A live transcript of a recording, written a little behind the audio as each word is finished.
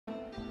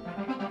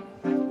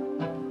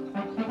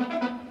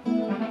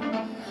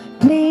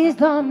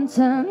thumb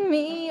turn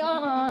me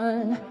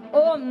on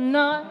all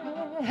night.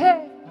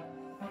 Hey.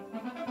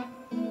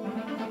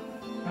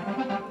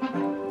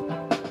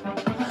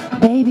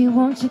 Baby,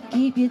 won't you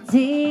keep your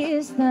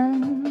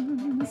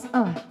distance?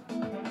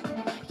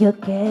 You're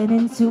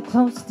getting too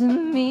close to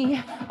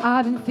me.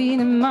 I've been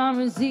feeling my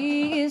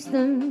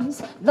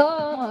resistance,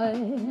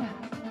 Lord,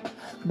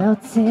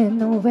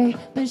 melting away.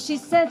 But she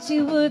said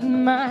she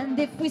wouldn't mind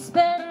if we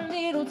spent a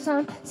little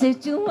time.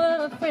 Said you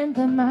were a friend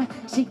of mine.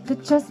 She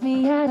could trust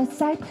me out of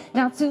sight.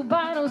 Now 2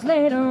 bottles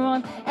later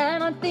on,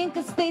 and I think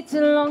I stayed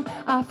too long.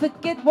 I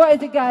forget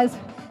words, guys,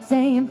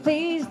 saying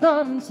please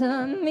don't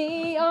turn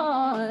me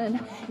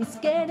on. It's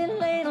getting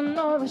late, I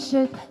know I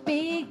should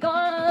be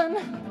gone.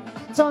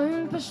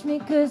 Don't push me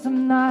cause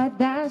I'm not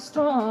that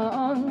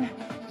strong.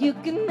 You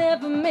can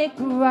never make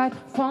right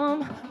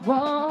from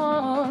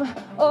wrong.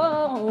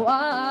 Oh,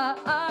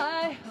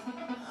 I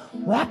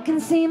can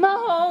see my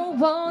whole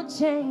world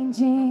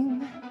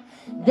changing.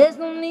 There's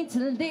no need to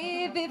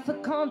live if I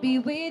can't be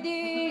with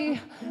you.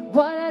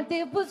 What I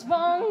did was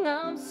wrong,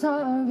 I'm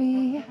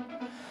sorry.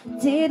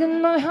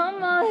 Didn't know how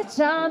much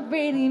I'd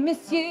really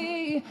miss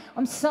you.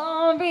 I'm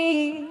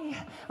sorry,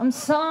 I'm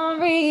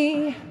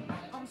sorry,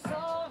 I'm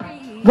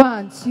sorry.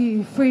 1,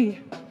 2, 3.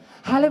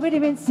 Hollywood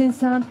rinsing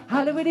sound,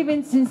 Hollywood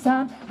rinsing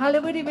sound,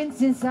 Hollywood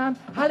rinsing sound,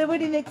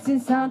 Hollywood mixing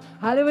sound,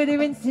 Hollywood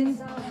rinsing,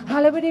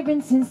 Hollywood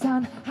rinsing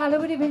sound,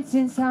 Hollywood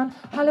rinsing sound,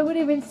 Hollywood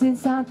rinsing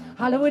sound,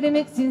 Hollywood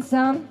mixing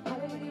sound,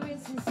 Hollywood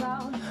rinsing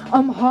sound.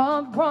 I'm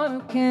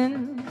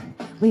heartbroken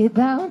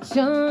without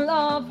your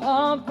love,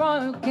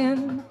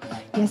 heartbroken.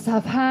 Yes,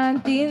 I've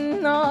had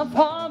enough,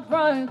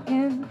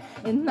 heartbroken,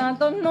 and I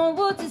don't know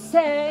what to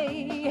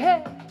say.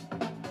 Hey.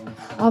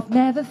 I've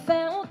never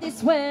felt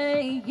this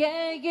way,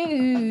 yeah,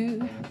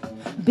 you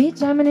be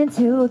jamming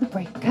until the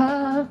break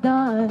of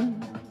dawn.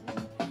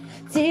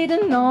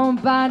 Didn't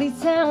nobody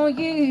tell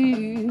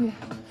you?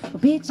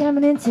 Be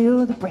jamming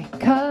until the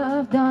break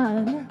of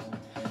dawn.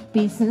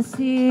 Be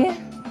sincere.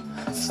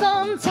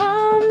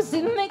 Sometimes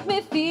it make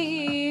me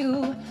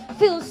feel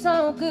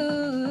so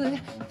good,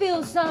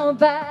 feel so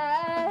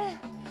bad.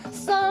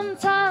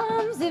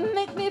 Sometimes it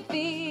make me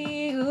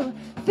feel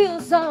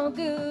so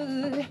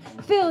good,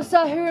 feel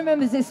so. Who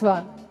remembers this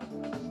one?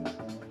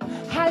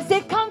 Has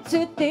it come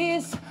to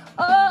this?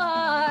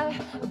 Oh,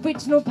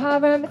 original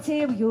power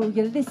material,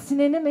 you're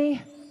listening to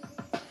me.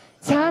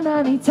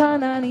 Ta-na-ni,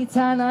 ta-na-ni,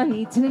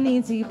 ta-na-ni,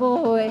 ta-na-ni,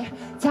 boy.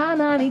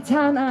 Ta-na-ni,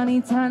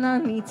 ta-na-ni,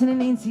 ta-na-ni,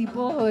 ta-na-ni,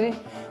 boy.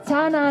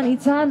 Ta-na-ni,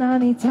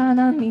 ta-na-ni,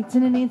 ta-na-ni,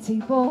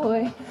 ta-na-ni,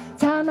 boy.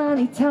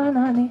 Ta-na-ni,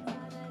 ta-na-ni.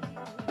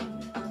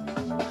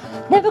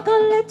 Never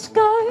gonna let you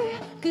go,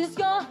 cause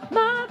you're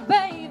my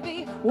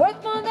baby,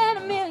 worth more than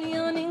 $1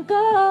 million in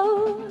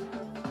gold.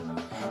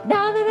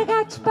 Now that I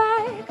got you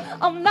back,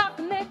 I'm not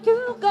gonna let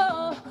you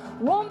go.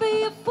 Won't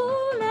be a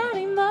fool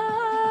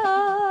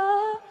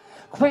anymore.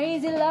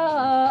 Crazy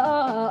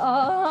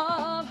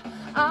love,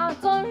 I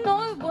don't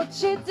know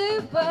what you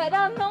do, but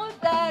I know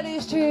that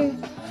is true.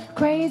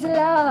 Crazy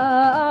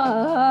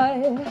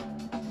love,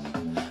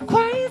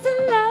 crazy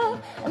love,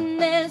 and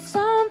there's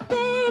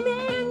something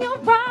in your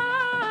eyes.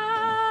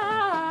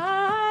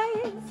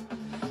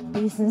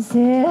 Be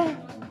sincere.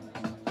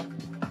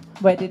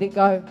 Where did it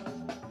go?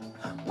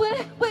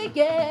 Where,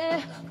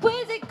 yeah,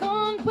 where's it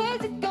gone,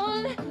 where's it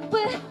gone?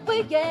 Where,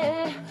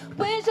 yeah,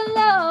 where's your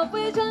love,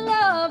 where's your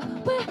love?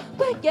 Where,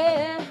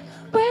 yeah,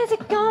 where's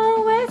it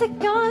gone, where's it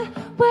gone?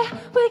 Where,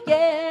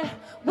 yeah,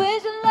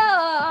 where's your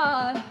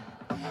love?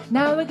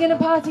 Now we're gonna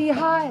party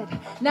hard,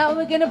 now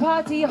we're gonna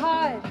party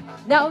hard,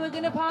 now we're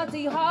gonna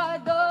party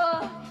hard,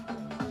 oh.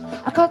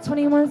 I got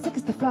 21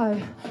 seconds to flow,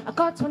 I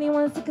got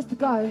 21 seconds to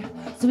go.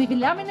 So if you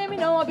let me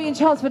know, I'll be in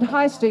Chelmsford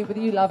High Street with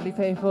you lovely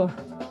people.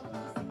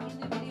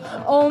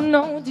 Oh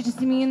no, did you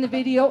see me in the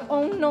video?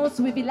 Oh no,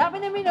 so if you love me,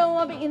 let me know.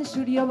 I'll be in the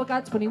studio. I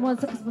got 21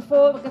 seconds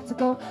before I got to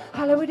go.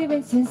 Hollywood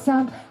rinsing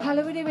sound,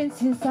 Hollywood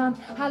rinsing sound,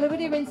 Hollywood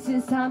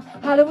rinsing sound,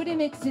 Hollywood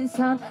mixing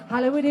sound,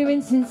 Hollywood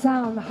rinsing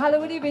sound,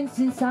 Hollywood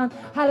rinsing sound,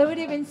 Hollywood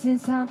rinsing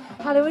sound,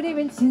 Hollywood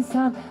rinsing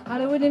sound,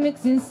 Hollywood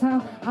mixing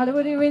sound,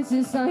 Hollywood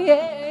rinsing sound,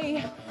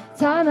 yeah.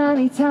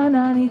 Ta-na-ni,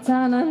 ta-na-ni,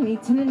 ta-na-ni,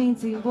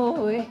 ta-na-ni,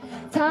 boy.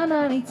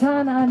 Ta-na-ni,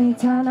 ta-na-ni,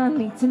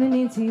 ta-na-ni,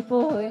 ta-na-ni,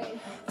 boy.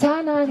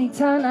 Ta-na-ni,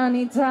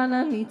 ta-na-ni,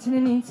 ta-na-ni,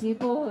 ta-na-ni,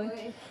 boy.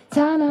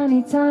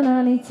 Ta-na-ni,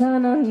 ta-na-ni,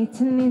 ta-na-ni,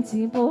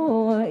 ta-na-ni,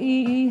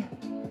 boy.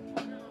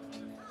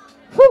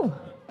 Whew.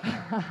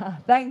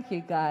 Thank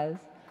you, guys.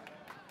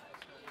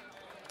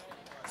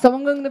 So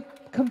I'm going to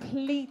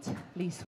completely